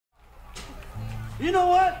You know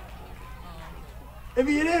what? If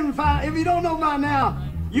you don't know by now,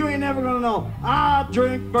 you ain't never gonna know. I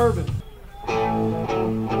drink bourbon.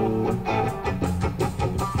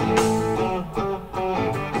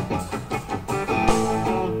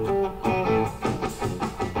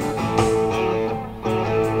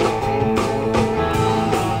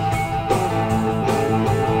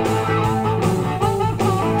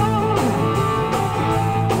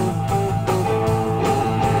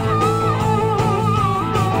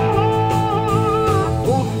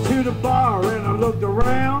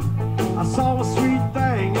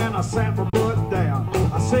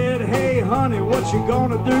 What you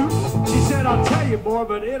gonna do? She said, I'll tell you, boy,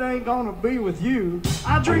 but it ain't gonna be with you.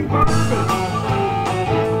 I drink bourbon.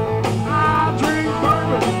 I drink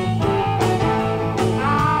bourbon.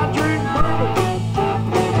 I drink bourbon.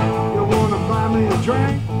 You wanna buy me a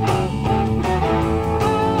drink?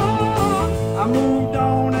 I moved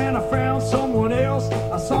on and I found someone else.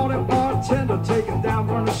 I saw that bartender taking down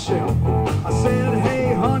from the shelf. I said,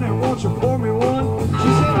 hey, honey, won't you pour me one? She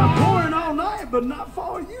said, I'm pouring all night, but not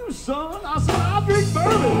for you, son. I said, I drink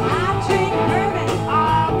bourbon. I drink bourbon. I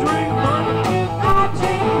drink bourbon. I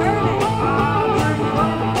drink bourbon. I drink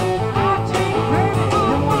bourbon. I drink bourbon.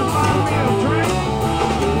 You want to buy me a drink?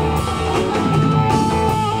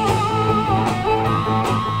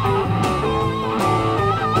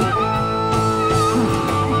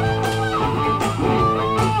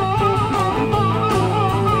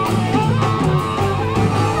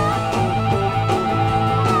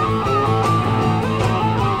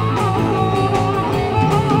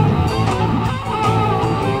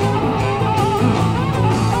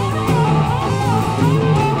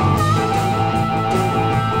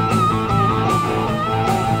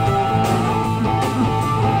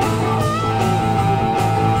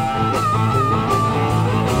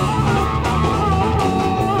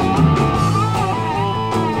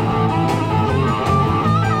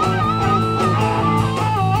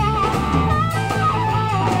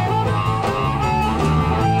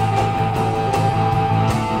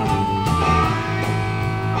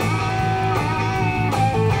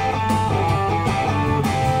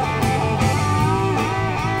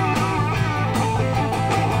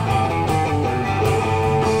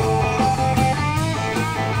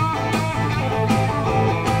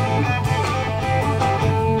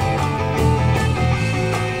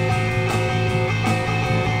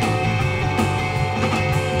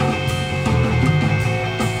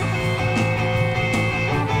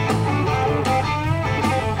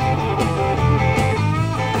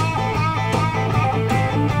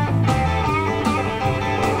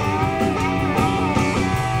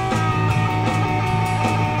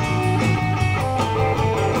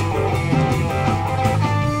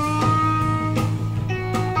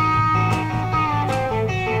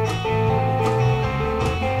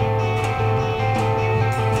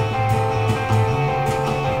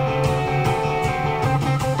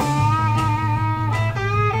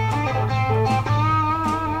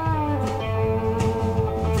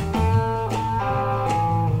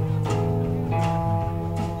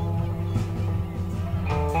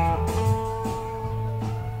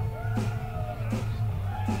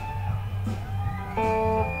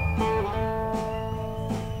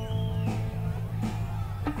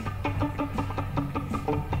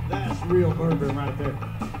 Real bourbon right there.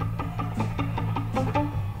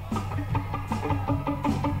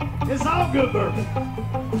 It's all good bourbon.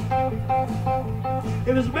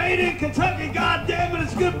 If it's made in Kentucky, goddamn it,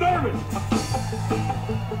 it's good bourbon.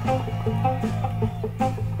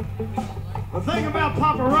 The thing about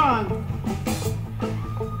Papa Ron,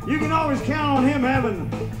 you can always count on him having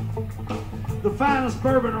the finest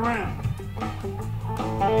bourbon around.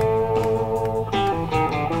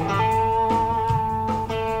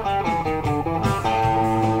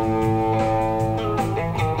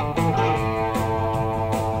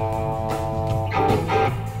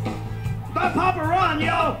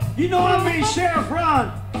 You know I mean Sheriff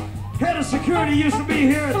Ron, head of security, used to be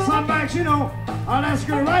here at Sunbanks, you know, on that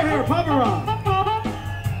security right here, Papa Ron.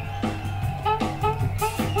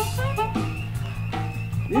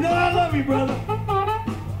 You know I love you, brother.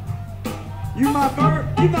 You my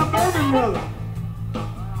bourbon brother.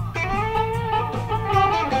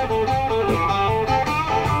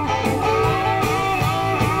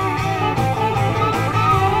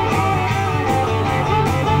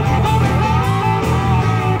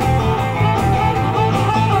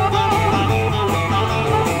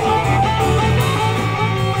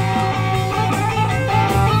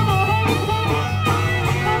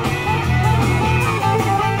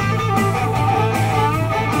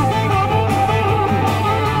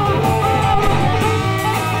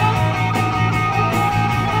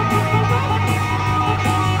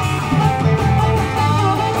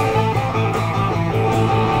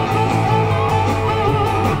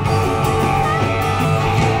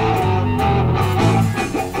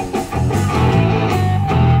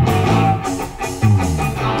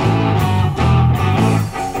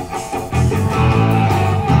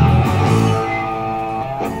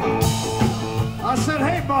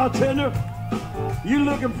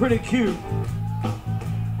 pretty cute.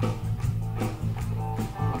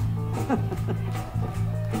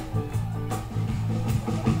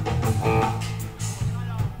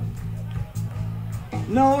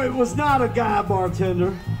 No, it was not a guy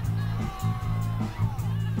bartender.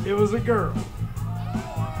 It was a girl.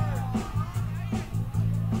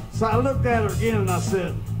 So I looked at her again and I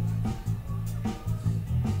said,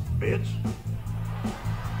 bitch.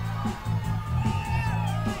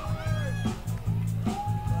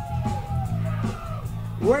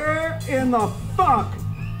 Where in the fuck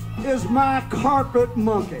is my carpet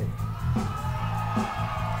monkey?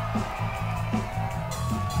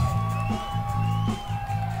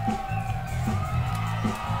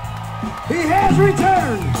 He has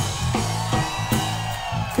returned.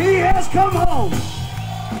 He has come home.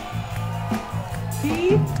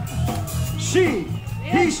 He? She.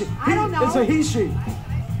 He, she. I don't know. It's a he, she.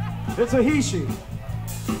 It's a he, she.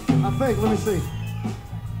 I think, let me see.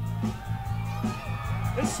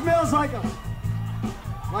 It smells like a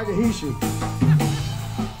he, she.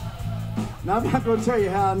 Now, I'm not going to tell you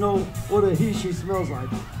how I know what a he, she smells like.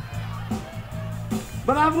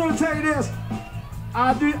 But I'm going to tell you this.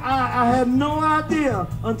 I had no idea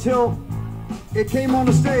until it came on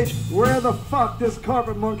the stage where the fuck this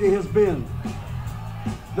carpet monkey has been.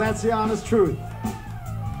 That's the honest truth.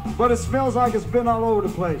 But it smells like it's been all over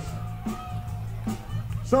the place.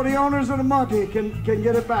 So the owners of the monkey can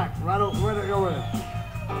get it back. Right over there.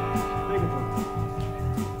 Take it.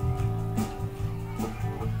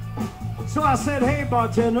 So I said, hey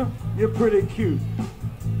bartender, you're pretty cute.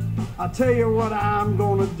 I'll tell you what I'm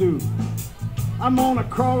gonna do. I'm gonna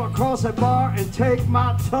crawl across that bar and take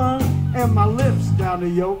my tongue and my lips down to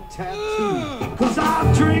your tattoo. 'Cause I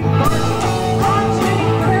drink bourbon.